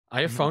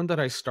I have found that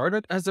I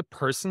started as a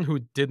person who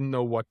didn't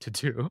know what to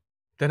do.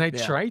 Then I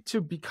Yeah. tried to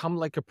become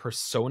like a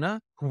persona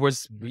who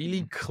was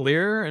really Mhm.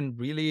 clear and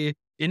really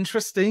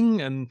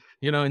interesting and,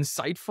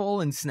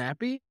 insightful and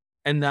snappy.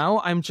 And now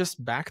I'm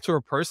just back to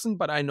a person,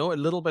 but I know a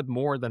little bit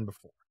more than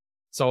before.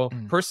 So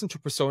Mhm. person to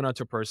persona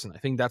to person, I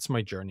think that's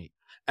my journey.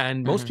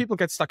 And most Mhm. people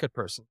get stuck at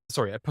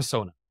at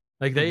persona.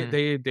 Like they Mhm.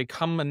 they they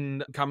come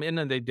in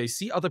and they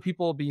see other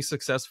people being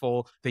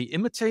successful. They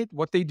imitate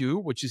what they do,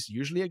 which is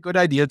usually a good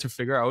idea to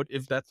figure out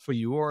if that's for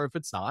you or if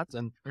it's not,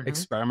 and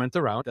Mhm. experiment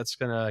around. That's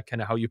gonna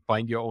kind of how you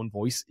find your own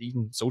voice,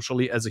 even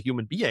socially as a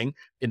human being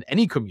in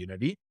any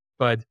community.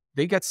 But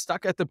they get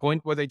stuck at the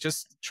point where they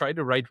just try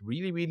to write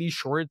really, really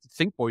short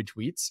think boy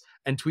tweets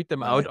and tweet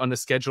them out Right. on a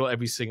schedule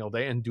every single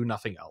day and do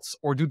nothing else.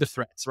 Or do the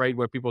threads, right?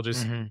 Where people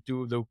just Mhm.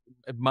 do the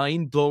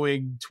mind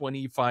blowing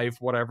 25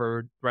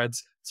 whatever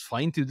threads. It's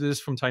fine to do this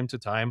from time to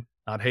time,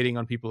 not hating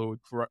on people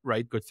who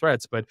write good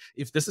threads. But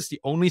if this is the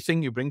only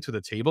thing you bring to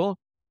the table,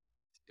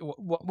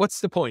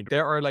 what's the point?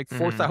 There are like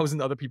Mhm.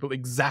 4,000 other people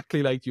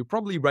exactly like you,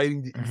 probably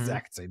writing the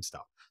Mhm. exact same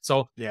stuff.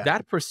 So Yeah.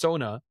 that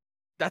persona,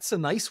 that's a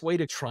nice way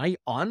to try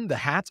on the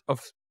hat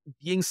of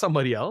being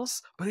somebody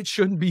else, but it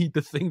shouldn't be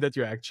the thing that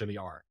you actually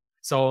are.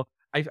 So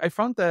I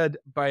found that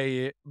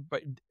by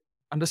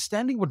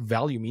understanding what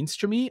value means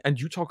to me, and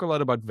you talk a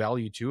lot about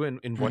value too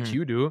in what Mhm.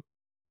 you do,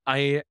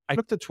 I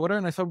looked at Twitter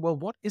and I thought, well,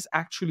 what is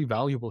actually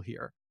valuable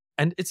here?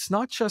 And it's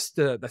not just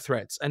the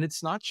threads and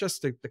it's not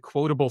just the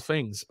quotable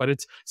things, but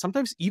it's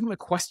sometimes even a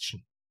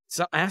question.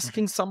 So Mhm.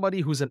 asking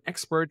somebody who's an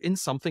expert in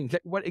something,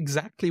 like what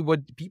exactly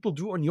would people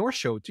do on your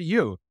show to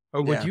you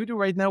or what Yeah. you do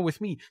right now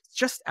with me,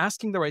 just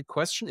asking the right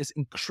question is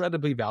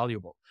incredibly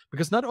valuable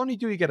because not only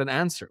do you get an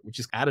answer, which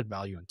is added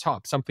value on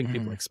top, something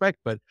people Mhm. expect,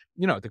 but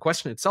the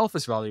question itself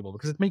is valuable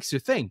because it makes you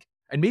think.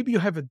 And maybe you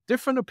have a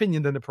different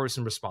opinion than the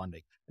person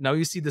responding. Now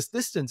you see this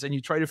distance and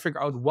you try to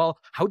figure out, well,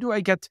 how do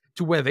I get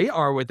to where they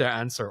are with their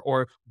answer?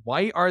 Or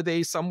why are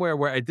they somewhere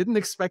where I didn't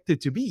expect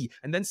it to be?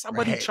 And then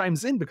somebody Right.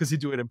 chimes in because you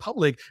do it in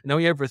public. And now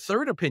you have a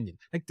third opinion.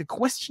 Like the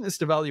question is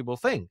the valuable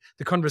thing.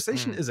 The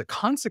conversation Mm. is a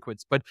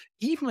consequence, but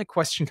even a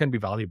question can be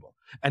valuable.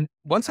 And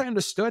once I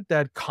understood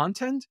that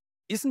content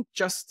isn't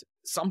just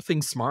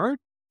something smart,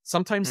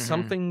 sometimes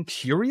Mhm. something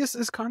curious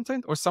is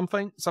content, or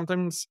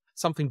sometimes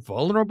something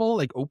vulnerable,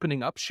 like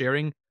opening up,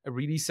 sharing a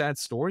really sad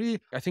story.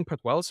 I think Pat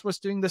Wells was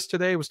doing this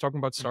today, was talking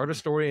about Starter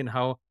Mhm. Story and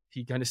how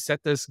he kind of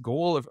set this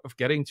goal of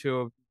getting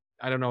to,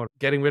 I don't know,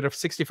 getting rid of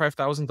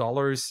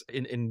 $65,000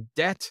 in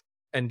debt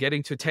and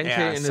getting to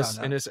Yeah, 10K I in saw his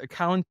that.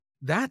 account.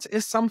 That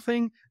is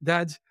something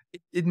that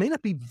it may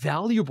not be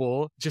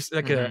valuable, just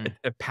like Mhm.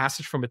 a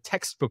passage from a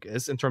textbook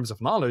is in terms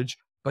of knowledge,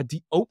 but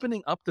the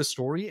opening up the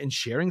story and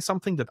sharing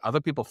something that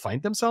other people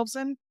find themselves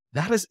in,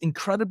 that is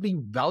incredibly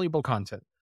valuable content.